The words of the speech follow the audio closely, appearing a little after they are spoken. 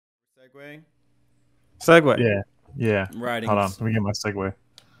Segwaying? Segue. Yeah, yeah. I'm riding. Hold on, let me get my segue.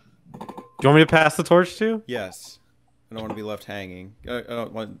 Do you want me to pass the torch to you? Yes. I don't want to be left hanging. I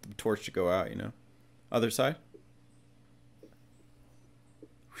don't want the torch to go out, you know? Other side?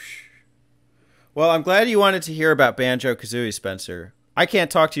 Well, I'm glad you wanted to hear about Banjo-Kazooie, Spencer. I can't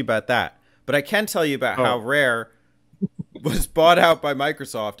talk to you about that, but I can tell you about how Rare was bought out by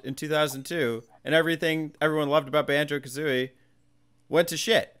Microsoft in 2002, and everything everyone loved about Banjo-Kazooie went to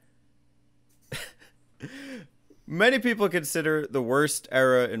shit. Many people consider the worst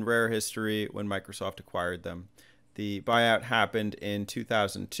era in Rare history when Microsoft acquired them. The buyout happened in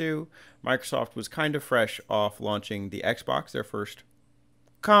 2002. Microsoft was kind of fresh off launching the Xbox, their first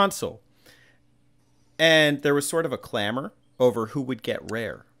console. And there was sort of a clamor over who would get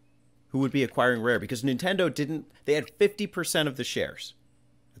Rare, who would be acquiring Rare, because Nintendo they had 50% of the shares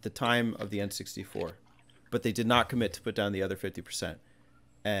at the time of the N64, but they did not commit to put down the other 50%.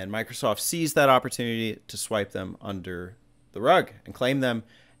 And Microsoft seized that opportunity to swipe them under the rug and claim them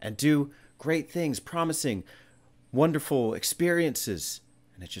and do great things, promising wonderful experiences.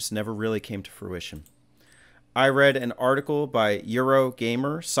 And it just never really came to fruition. I read an article by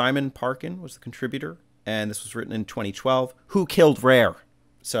Eurogamer. Simon Parkin was the contributor, and this was written in 2012. Who Killed Rare?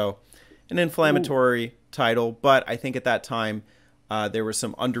 So an inflammatory title, but I think at that time there was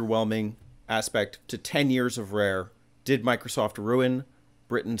some underwhelming aspect to 10 years of Rare. Did Microsoft ruin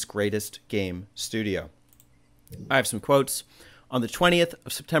Britain's greatest game studio? I have some quotes. On the 20th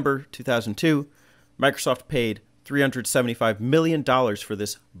of September 2002, Microsoft paid $375 million for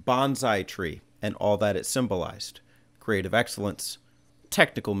this bonsai tree and all that it symbolized: creative excellence,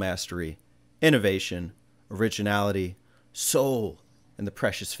 technical mastery, innovation, originality, soul, and the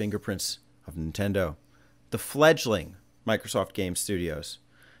precious fingerprints of Nintendo. The fledgling Microsoft Game Studios,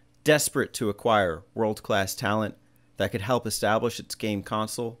 desperate to acquire world-class talent that could help establish its game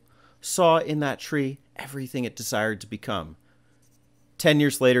console, saw in that tree everything it desired to become. 10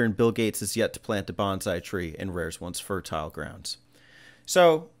 years later, and Bill Gates is yet to plant a bonsai tree in Rare's once fertile grounds.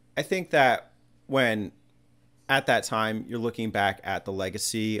 So I think that when, at that time, you're looking back at the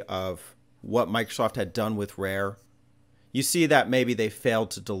legacy of what Microsoft had done with Rare, you see that maybe they failed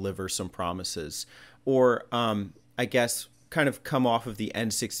to deliver some promises, or I guess kind of come off of the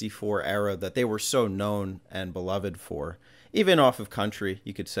N64 era that they were so known and beloved for, even off of Country,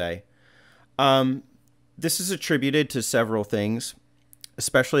 you could say. This is attributed to several things,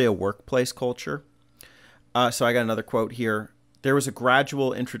 especially a workplace culture. So I got another quote here. There was a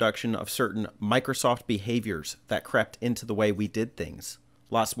gradual introduction of certain Microsoft behaviors that crept into the way we did things.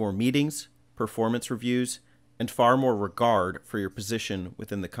 Lots more meetings, performance reviews, and far more regard for your position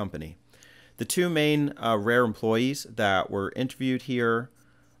within the company. The two main Rare employees that were interviewed here,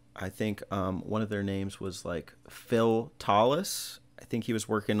 I think one of their names was like Phil Tallis. I think he was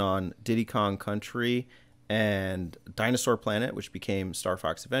working on Diddy Kong Country and Dinosaur Planet, which became Star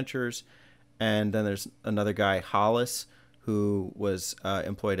Fox Adventures. And then there's another guy, Hollis, who was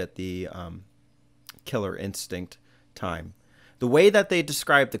employed at the Killer Instinct time. The way that they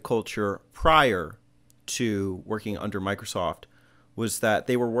described the culture prior to working under Microsoft was that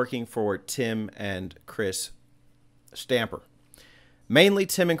they were working for Tim and Chris Stamper. Mainly,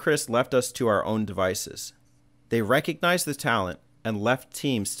 Tim and Chris left us to our own devices. They recognized the talent and left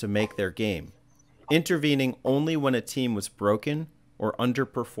teams to make their game, intervening only when a team was broken or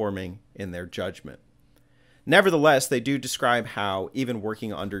underperforming in their judgment. Nevertheless, they do describe how even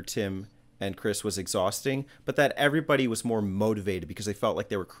working under Tim and Chris was exhausting, but that everybody was more motivated because they felt like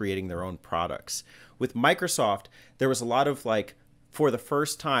they were creating their own products. With Microsoft, there was a lot of like, for the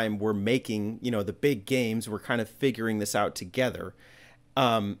first time, we're making, the big games, we're kind of figuring this out together.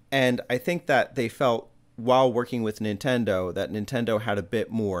 And I think that they felt while working with Nintendo that Nintendo had a bit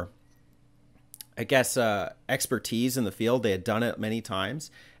more, I guess, expertise in the field. They had done it many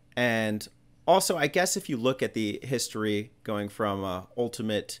times. And also, I guess if you look at the history going from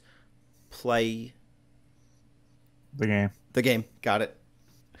Ultimate Play... The game, got it.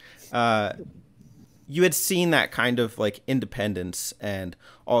 You had seen that kind of like independence and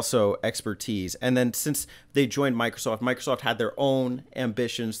also expertise. And then since they joined Microsoft, Microsoft had their own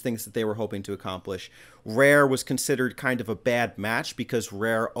ambitions, things that they were hoping to accomplish. Rare was considered kind of a bad match because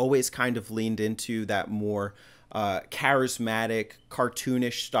Rare always kind of leaned into that more charismatic,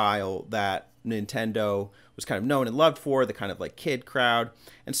 cartoonish style that Nintendo was kind of known and loved for, the kind of like kid crowd.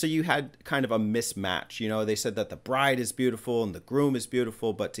 And so you had kind of a mismatch. They said that the bride is beautiful and the groom is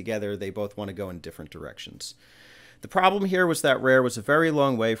beautiful, but together they both want to go in different directions. The problem here was that Rare was a very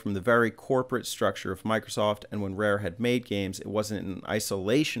long way from the very corporate structure of Microsoft, and when Rare had made games, it wasn't in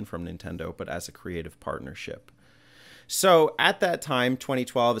isolation from Nintendo, but as a creative partnership. So at that time,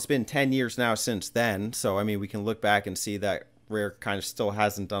 2012, it's been 10 years now since then. So, I mean, we can look back and see that Rare kind of still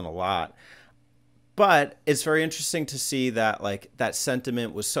hasn't done a lot. But it's very interesting to see that like that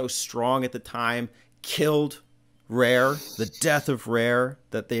sentiment was so strong at the time, killed Rare, the death of Rare,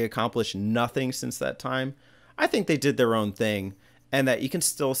 that they accomplished nothing since that time. I think they did their own thing, and that you can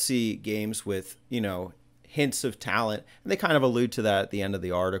still see games with, hints of talent. And they kind of allude to that at the end of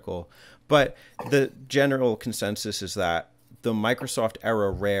the article. But the general consensus is that the Microsoft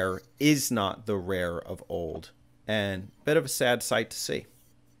era Rare is not the Rare of old, and a bit of a sad sight to see.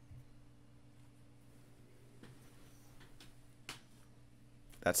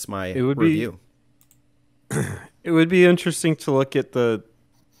 That's my review. It would be interesting to look at the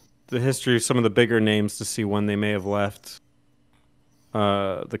history of some of the bigger names to see when they may have left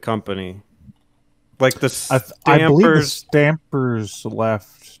the company. Like the Stampers. I believe the Stampers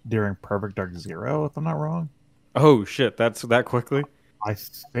left during Perfect Dark Zero, if I'm not wrong. Oh shit! That's that quickly.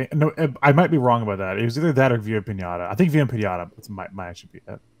 No, I might be wrong about that. It was either that or Via Pinata. I think Via Pinata might actually be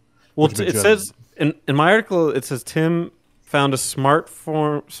it. Well, it says in my article, it says Tim found a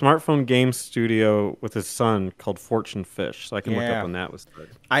smartphone game studio with his son called Fortune Fish. So I can look up when that was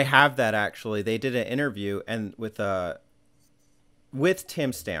started. I have that actually. They did an interview and with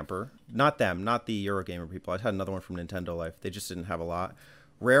Tim Stamper, not them, not the Eurogamer people. I had another one from Nintendo Life. They just didn't have a lot.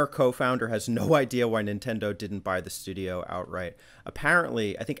 Rare co-founder has no idea why Nintendo didn't buy the studio outright.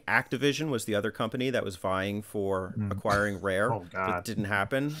 Apparently, I think Activision was the other company that was vying for acquiring Rare. Oh, God. It didn't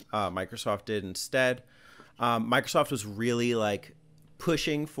happen. Microsoft did instead. Microsoft was really like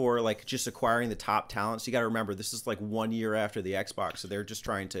pushing for like just acquiring the top talents. You got to remember, this is like 1 year after the Xbox, so they're just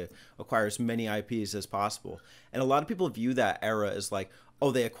trying to acquire as many IPs as possible. And a lot of people view that era as like, oh,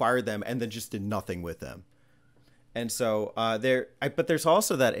 they acquired them and then just did nothing with them. And so but there's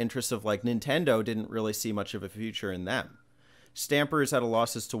also that interest of like Nintendo didn't really see much of a future in them. Stamper is at a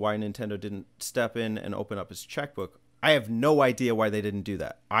loss as to why Nintendo didn't step in and open up his checkbook. I have no idea why they didn't do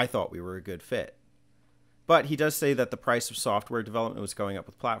that. I thought we were a good fit. But he does say that the price of software development was going up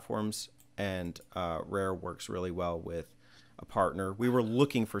with platforms, and Rare works really well with a partner. We were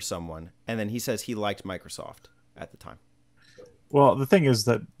looking for someone, and then he says he liked Microsoft at the time. Well, the thing is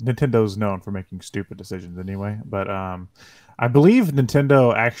that Nintendo's known for making stupid decisions anyway. But I believe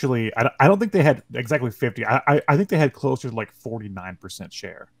Nintendo actually, I don't think they had exactly 50. I think they had closer to like 49%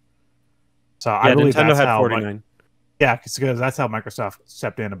 share. So yeah, I believe Nintendo had 49. Yeah, because that's how Microsoft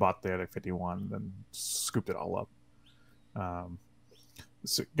stepped in and bought the other 51 and scooped it all up.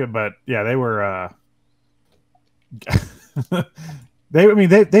 But yeah, they were.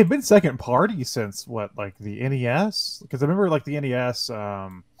 They've been second party since what, like the NES? Because I remember like the NES,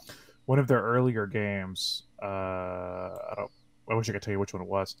 one of their earlier games. I wish I could tell you which one it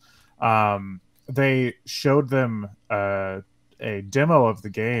was. They showed them a demo of the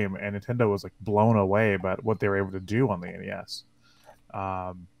game, and Nintendo was like blown away about what they were able to do on the NES.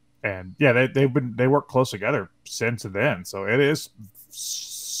 And yeah, they worked close together since then. So it is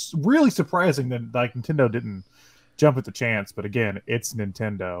really surprising that like Nintendo didn't jump at the chance. But again, it's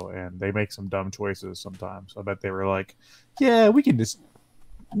Nintendo, and they make some dumb choices sometimes. I bet they were like, yeah, we could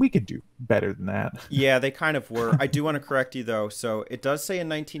do better than that. Yeah, they kind of were. I do want to correct you, though. So it does say in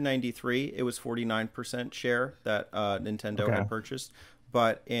 1993 it was 49% share that Nintendo had purchased.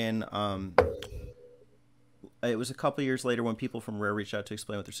 But in it was a couple years later when people from Rare reached out to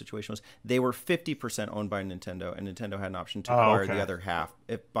explain what their situation was. They were 50% owned by Nintendo, and Nintendo had an option to acquire the other half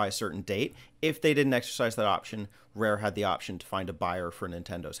by a certain date. If they didn't exercise that option, Rare had the option to find a buyer for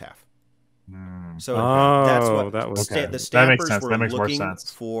Nintendo's half. So that's what the Stampers were looking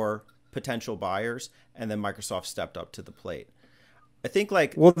for, potential buyers, and then Microsoft stepped up to the plate. I think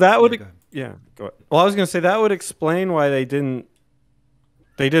like go ahead. Well, I was going to say that would explain why they didn't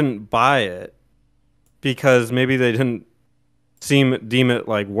buy it, because maybe they didn't deem it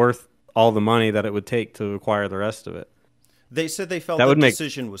like worth all the money that it would take to acquire the rest of it. They said they felt the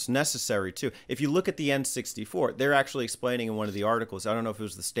decision was necessary, too. If you look at the N64, they're actually explaining in one of the articles, I don't know if it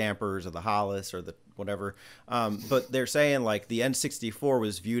was the Stampers or the Hollis or the whatever, but they're saying like the N64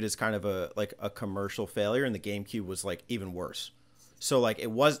 was viewed as kind of a commercial failure, and the GameCube was like even worse. So like it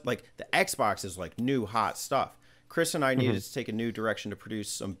was like the Xbox is like new hot stuff. Chris and I needed to take a new direction to produce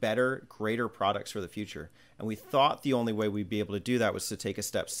some better, greater products for the future. And we thought the only way we'd be able to do that was to take a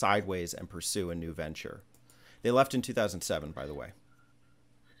step sideways and pursue a new venture. They left in 2007, by the way.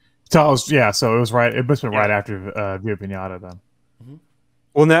 So it was right. It must have been right after Via Pinata then. Mm-hmm.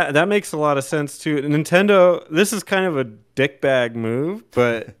 Well, that makes a lot of sense too. Nintendo, this is kind of a dickbag move,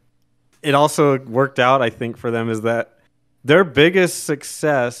 but it also worked out, I think, for them, is that their biggest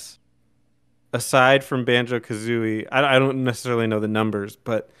success aside from Banjo-Kazooie, I don't necessarily know the numbers,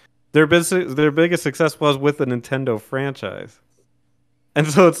 but their biggest success was with the Nintendo franchise. And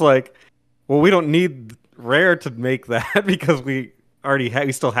so it's like, well, we don't need Rare to make that because we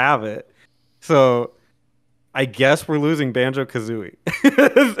still have it. So I guess we're losing Banjo-Kazooie.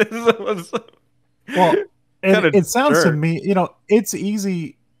 Well, it sounds to jerk. me, you know, it's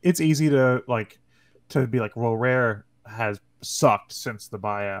easy. It's easy to to be like, well, Rare has sucked since the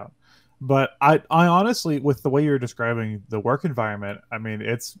buyout. But I honestly, with the way you're describing the work environment, I mean,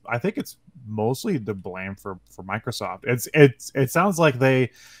 I think it's mostly the blame for Microsoft. It sounds like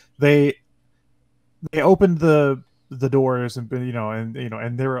they opened the doors and been,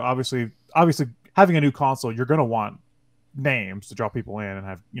 and they were obviously having a new console. You're gonna want names to draw people in and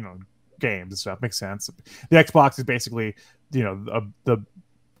have games and stuff. Makes sense. The Xbox is basically the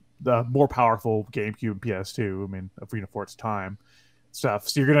more powerful GameCube and PS2. I mean, for its time stuff.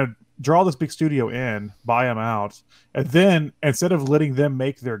 So you're gonna draw this big studio in, buy them out, and then instead of letting them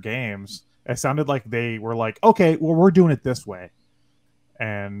make their games, it sounded like they were like, okay, well, we're doing it this way,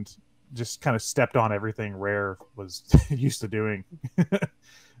 and just kind of stepped on everything Rare was used to doing.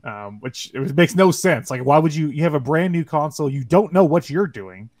 Which makes no sense. Like, why would you have a brand new console, you don't know what you're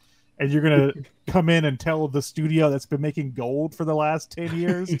doing, and you're gonna come in and tell the studio that's been making gold for the last 10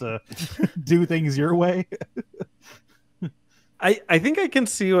 years to do things your way? I think I can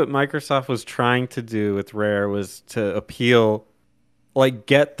see what Microsoft was trying to do with Rare was to appeal, like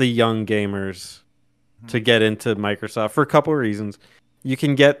get the young gamers to get into Microsoft for a couple of reasons. You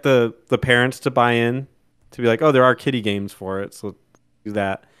can get the parents to buy in, to be like, oh, there are kiddie games for it, so do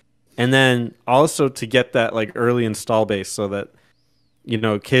that. And then also to get that like early install base so that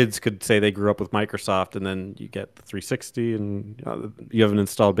kids could say they grew up with Microsoft, and then you get the 360 and you have an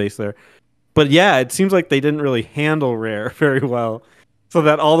installed base there. But yeah, it seems like they didn't really handle Rare very well, so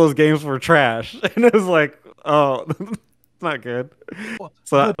that all those games were trash. And it was like, oh, it's not good. Well,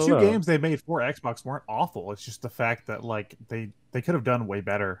 So I the don't two know. games they made for Xbox weren't awful. It's just the fact that like they could have done way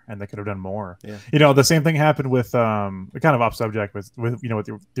better and they could have done more. Yeah. The same thing happened with kind of off subject with with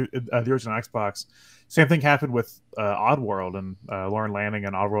the original Xbox. Same thing happened with Oddworld and Lauren Lanning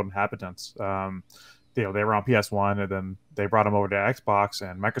and Oddworld Inhabitants. They were on PS1 and then they brought them over to Xbox,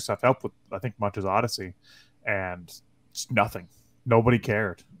 and Microsoft helped with, I think, Munch's Odyssey, and just nothing. Nobody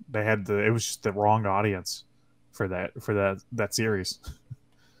cared. It was just the wrong audience for that series.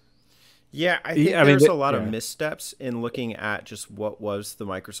 Yeah, I think I mean, there's a lot of yeah. missteps in looking at just what was the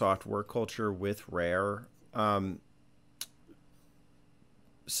Microsoft work culture with Rare.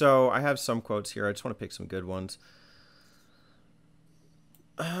 So I have some quotes here. I just want to pick some good ones.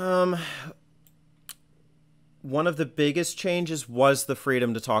 One of the biggest changes was the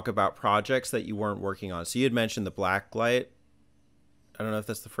freedom to talk about projects that you weren't working on. So you had mentioned the blacklight. I don't know if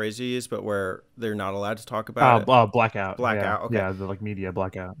that's the phrase you use, but where they're not allowed to talk about it. Blackout. Blackout, Yeah. okay. Yeah, the media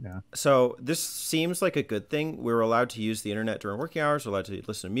blackout. Yeah. So this seems like a good thing. We were allowed to use the internet during working hours. We're allowed to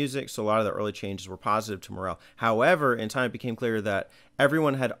listen to music. So a lot of the early changes were positive to morale. However, in time it became clear that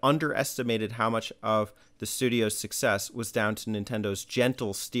everyone had underestimated how much of the studio's success was down to Nintendo's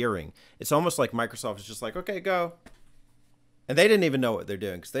gentle steering. It's almost like Microsoft is just like, okay, go. And they didn't even know what they're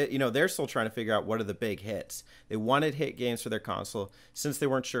doing because they're still trying to figure out what are the big hits. They wanted hit games for their console. Since they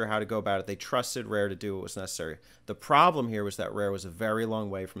weren't sure how to go about it, they trusted Rare to do what was necessary. The problem here was that Rare was a very long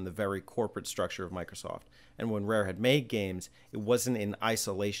way from the very corporate structure of Microsoft. And when Rare had made games, it wasn't in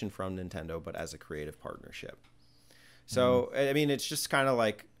isolation from Nintendo, but as a creative partnership. So, I mean, it's just kind of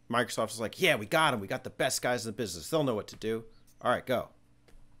like Microsoft is like, yeah, we got them. We got the best guys in the business. They'll know what to do. All right, go.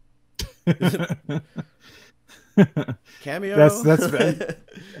 Cameo.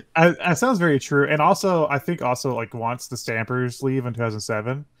 That sounds very true. And also, I think like once the Stampers leave in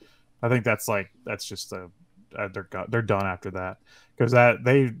 2007, I think that's just they're done after that, because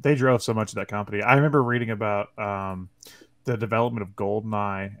they drove so much of that company. I remember reading about the development of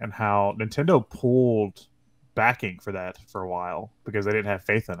GoldenEye and how Nintendo pulled backing for that for a while because they didn't have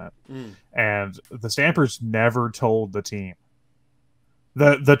faith in it. And the Stampers never told the team.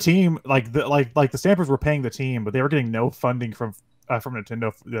 The team, like the Stampers were paying the team, but they were getting no funding from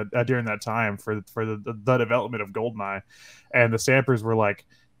Nintendo during that time for the development of GoldenEye. And the Stampers were like,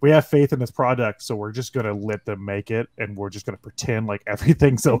 we have faith in this product, so we're just gonna let them make it, and we're just gonna pretend like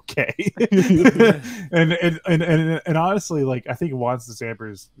everything's okay. and honestly, like, I think once the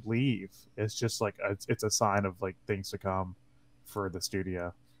Stampers leave, it's just like it's a sign of like things to come for the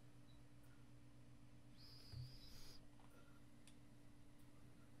studio.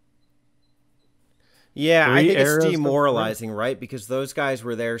 Yeah, I think it's eras of demoralizing, right? Because those guys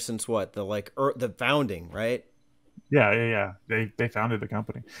were there since what? The founding, right? Yeah. They founded the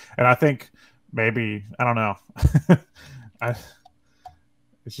company, and I think maybe I don't know. I,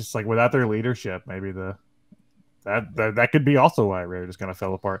 it's just like without their leadership, maybe that could be also why Rare just kind of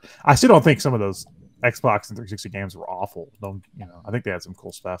fell apart. I still don't think some of those Xbox and 360 games were awful. Don't I think they had some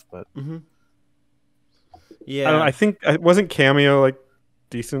cool stuff, but Yeah, I think wasn't Cameo like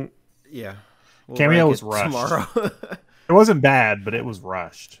decent. yeah. We'll Cameo rank was it rushed. tomorrow. It wasn't bad, but it was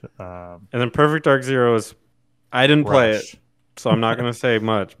rushed. And then Perfect Dark Zero is. I didn't play it, so I'm not going to say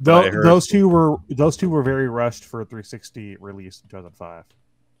much. But those two were very rushed for a 360 release in 2005.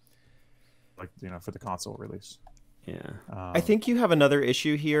 Like for the console release. Yeah. I think you have another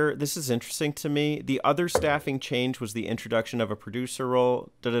issue here. This is interesting to me. The other staffing change was the introduction of a producer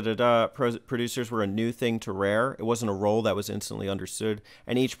role. Producers were a new thing to Rare. It wasn't a role that was instantly understood.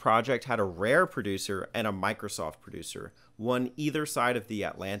 And each project had a Rare producer and a Microsoft producer, one either side of the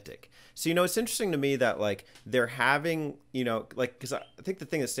Atlantic. So, it's interesting to me that, like, they're having, because I think the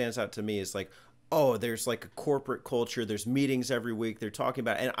thing that stands out to me is, like, oh, there's like a corporate culture. There's meetings every week. They're talking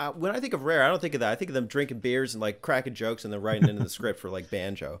about, and when I think of Rare, I don't think of that. I think of them drinking beers and like cracking jokes and then writing into the script for like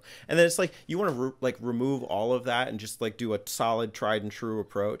Banjo. And then it's like you want to remove all of that and just like do a solid, tried and true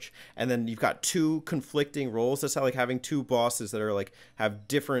approach. And then you've got two conflicting roles. That's how like having two bosses that are like have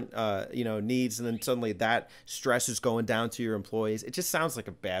different needs, and then suddenly that stress is going down to your employees. It just sounds like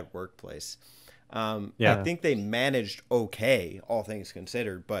a bad workplace. I think they managed okay, all things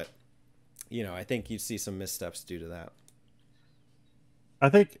considered, but. I think you'd see some missteps due to that. I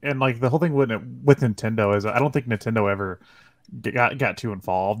think, and like the whole thing with Nintendo is, I don't think Nintendo ever got too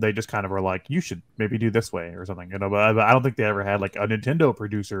involved. They just kind of were like, you should maybe do this way or something, But I don't think they ever had like a Nintendo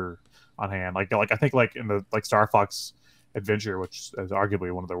producer on hand. Like I think like in the Star Fox Adventure, which is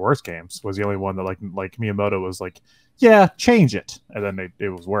arguably one of their worst games, was the only one that like Miyamoto was like, yeah, change it, and then it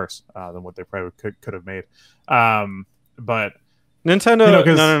was worse than what they probably could have made. But. Nintendo,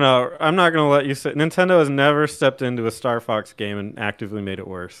 no. I'm not going to let you say. Nintendo has never stepped into a Star Fox game and actively made it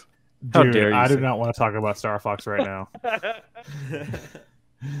worse. How dare you? I do not want to talk about Star Fox right now.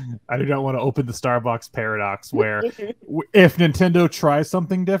 I do not want to open the Starbucks paradox where if Nintendo tries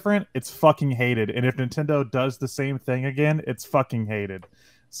something different, it's fucking hated. And if Nintendo does the same thing again, it's fucking hated.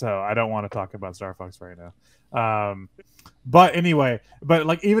 So I don't want to talk about Star Fox right now. But anyway,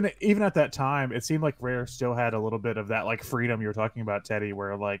 like even at that time, it seemed like Rare still had a little bit of that like freedom you were talking about, Teddy,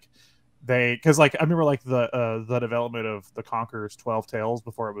 where like because like I remember like the development of the Conker's 12 Tales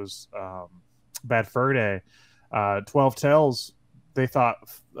before it was Bad Fur Day. 12 Tales, they thought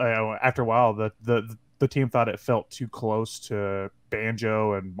after a while the team thought it felt too close to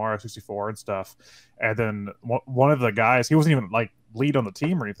Banjo and Mario 64 and stuff, and then one of the guys, he wasn't even like lead on the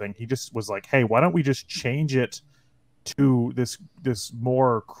team or anything, he just was like, hey, why don't we just change it to this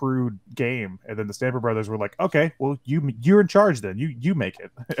more crude game? And then the Stamper Brothers were like, okay, well you're in charge then, you make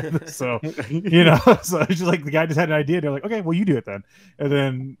it. So so it's just like the guy just had an idea, they're like, okay, well you do it then. And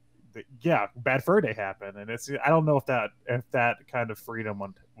then Bad Fur Day happened, and I don't know if that kind of freedom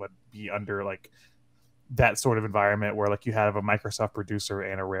would be under like that sort of environment where like you have a Microsoft producer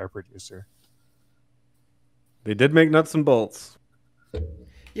and a Rare producer. They did make Nuts and Bolts.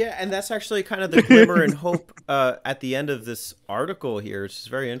 Yeah, and that's actually kind of the glimmer and hope at the end of this article here, which is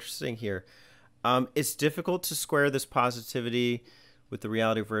very interesting here. It's difficult to square this positivity with the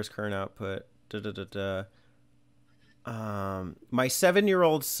reality of Rare's current output. My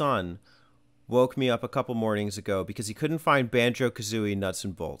 7-year-old son woke me up a couple mornings ago because he couldn't find Banjo-Kazooie Nuts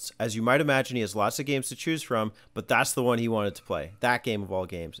and Bolts. As you might imagine, he has lots of games to choose from, but that's the one he wanted to play. That game of all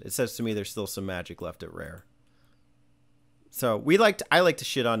games. It says to me there's still some magic left at Rare. So I like to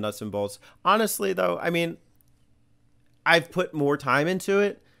shit on Nuts and Bolts. Honestly, though, I mean, I've put more time into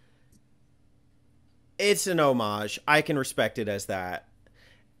it. It's an homage. I can respect it as that.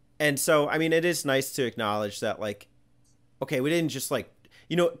 And so, I mean, it is nice to acknowledge that, like, okay, we didn't just, like,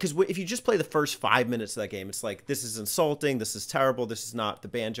 because if you just play the first 5 minutes of that game, it's like, this is insulting, this is terrible, this is not the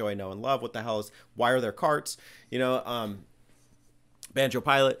Banjo I know and love. What the hell is, why are there carts? Banjo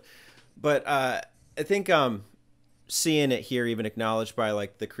Pilot. But I think seeing it here even acknowledged by,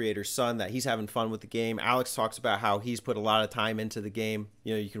 like, the creator's son, that he's having fun with the game. Alex talks about how he's put a lot of time into the game.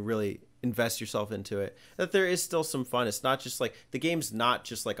 You can really invest yourself into it. That there is still some fun. It's not just like, the game's not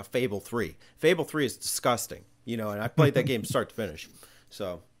just like a Fable 3. Fable 3 is disgusting, and I played that game start to finish.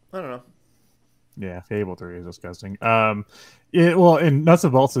 So, I don't know. Yeah, Fable 3 is disgusting. And Nuts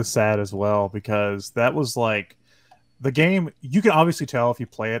and Bolts is sad as well, because that was like the game. You can obviously tell if you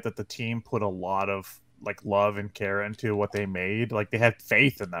play it that the team put a lot of like love and care into what they made. Like they had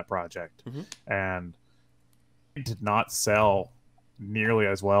faith in that project, and it did not sell nearly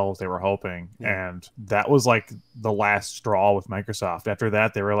as well as they were hoping. And that was like the last straw with Microsoft. After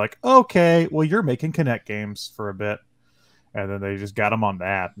that, they were like, okay, well, you're making Kinect games for a bit. And then they just got them on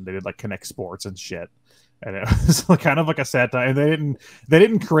that, and they did like Kinect Sports and shit. And it was kind of like a sad time. And they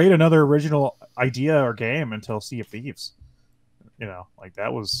didn't create another original idea or game until Sea of Thieves. You know, like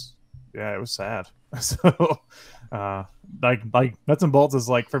that was, yeah, it was sad. So, like Nuts and Bolts is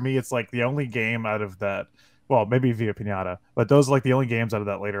like, for me, it's like the only game out of that. Well, maybe Via Pinata, but those are like the only games out of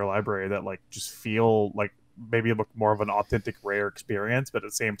that later library that like just feel like maybe look more of an authentic Rare experience, but at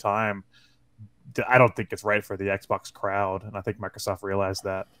the same time, I don't think it's right for the Xbox crowd, and I think Microsoft realized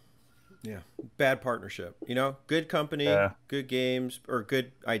that. Yeah, bad partnership. You know, good company, good games, or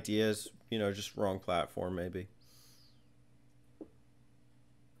good ideas. You know, just wrong platform maybe.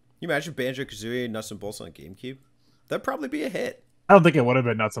 You imagine Banjo-Kazooie and Nuts and Bolts on GameCube? That'd probably be a hit. I don't think it would have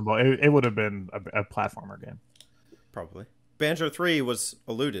been Nuts and Bolts. It would have been a platformer game. Probably. Banjo 3 was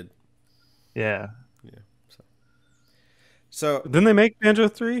eluded. Yeah. Yeah. So didn't they make Banjo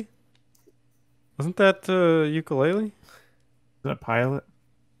 3? Wasn't that Ukulele? Is that Pilot?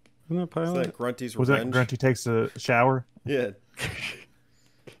 Isn't that Pilot? Is that Grunty's Was Revenge? that Grunty takes a shower? Yeah.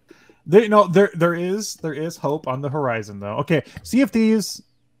 There is hope on the horizon though. Okay, Sea of Thieves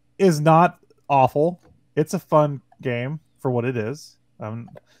is not awful. It's a fun game for what it is.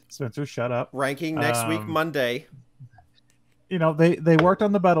 Spencer, shut up. Ranking next week, Monday. You know, they worked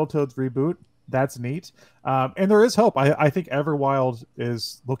on the Battletoads reboot. That's neat. And there is hope. I think Everwild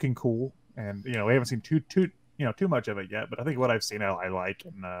is looking cool. And, you know, we haven't seen too much of it yet, but I think what I've seen I like,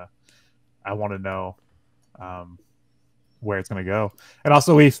 and I want to know where it's going to go. And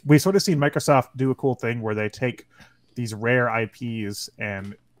also we've sort of seen Microsoft do a cool thing where they take these Rare IPs,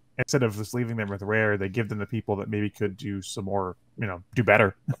 and instead of just leaving them with Rare, they give them to people that maybe could do some more, you know, do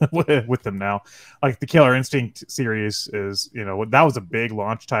better with them now. Like the Killer Instinct series is, you know, that was a big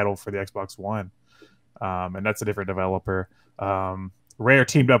launch title for the Xbox One. And that's a different developer. Rare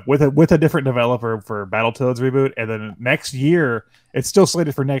teamed up with a different developer for Battletoads reboot, and then next year, it's still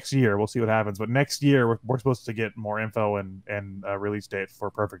slated for next year. We'll see what happens, but next year we're supposed to get more info and a release date for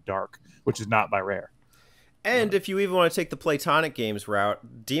Perfect Dark, which is not by Rare. And if you even want to take the Platonic Games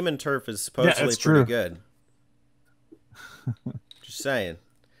route, Demon Turf is supposedly pretty good. Just saying.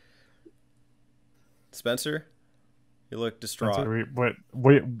 Spencer, you look distraught. Spencer, what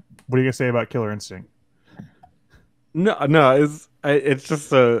are you gonna say about Killer Instinct? No, it's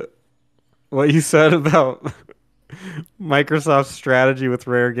just what you said about Microsoft's strategy with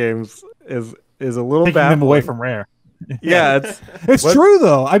Rare games is a little taking baffling. them away from Rare. Yeah, it's true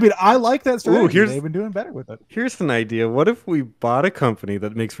though. I mean, I like that strategy. Ooh, they've been doing better with it. Here's an idea. What if we bought a company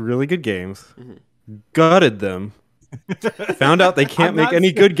that makes really good games, gutted them, found out they can't make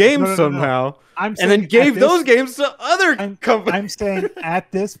any good games somehow, and then gave those games to other companies? I'm saying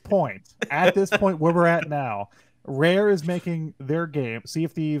at this point where we're at now, Rare is making their game, Sea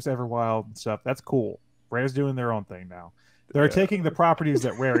of Thieves, Everwild, and stuff. That's cool. Rare's doing their own thing now. They're taking the properties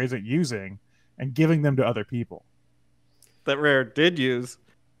that Rare isn't using and giving them to other people. That Rare did use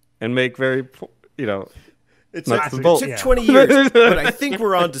and make very, you know, it took 20 years, but I think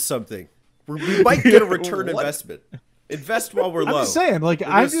we're onto something. We might get a return investment. Invest while we're low. I'm just saying, like,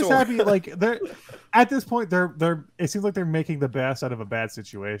 I'm just happy, like, they're at this point, they're. It seems like they're making the best out of a bad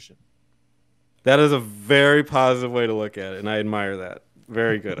situation. That is a very positive way to look at it, and I admire that.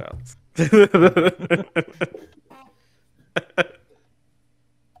 Very good, Alex.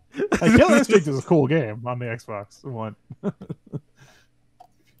 Like, Killer Instinct is a cool game on the Xbox One.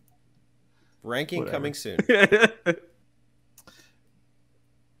 Ranking coming soon.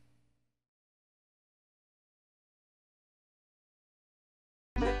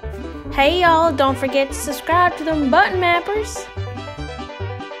 Hey y'all, don't forget to subscribe to them button mappers.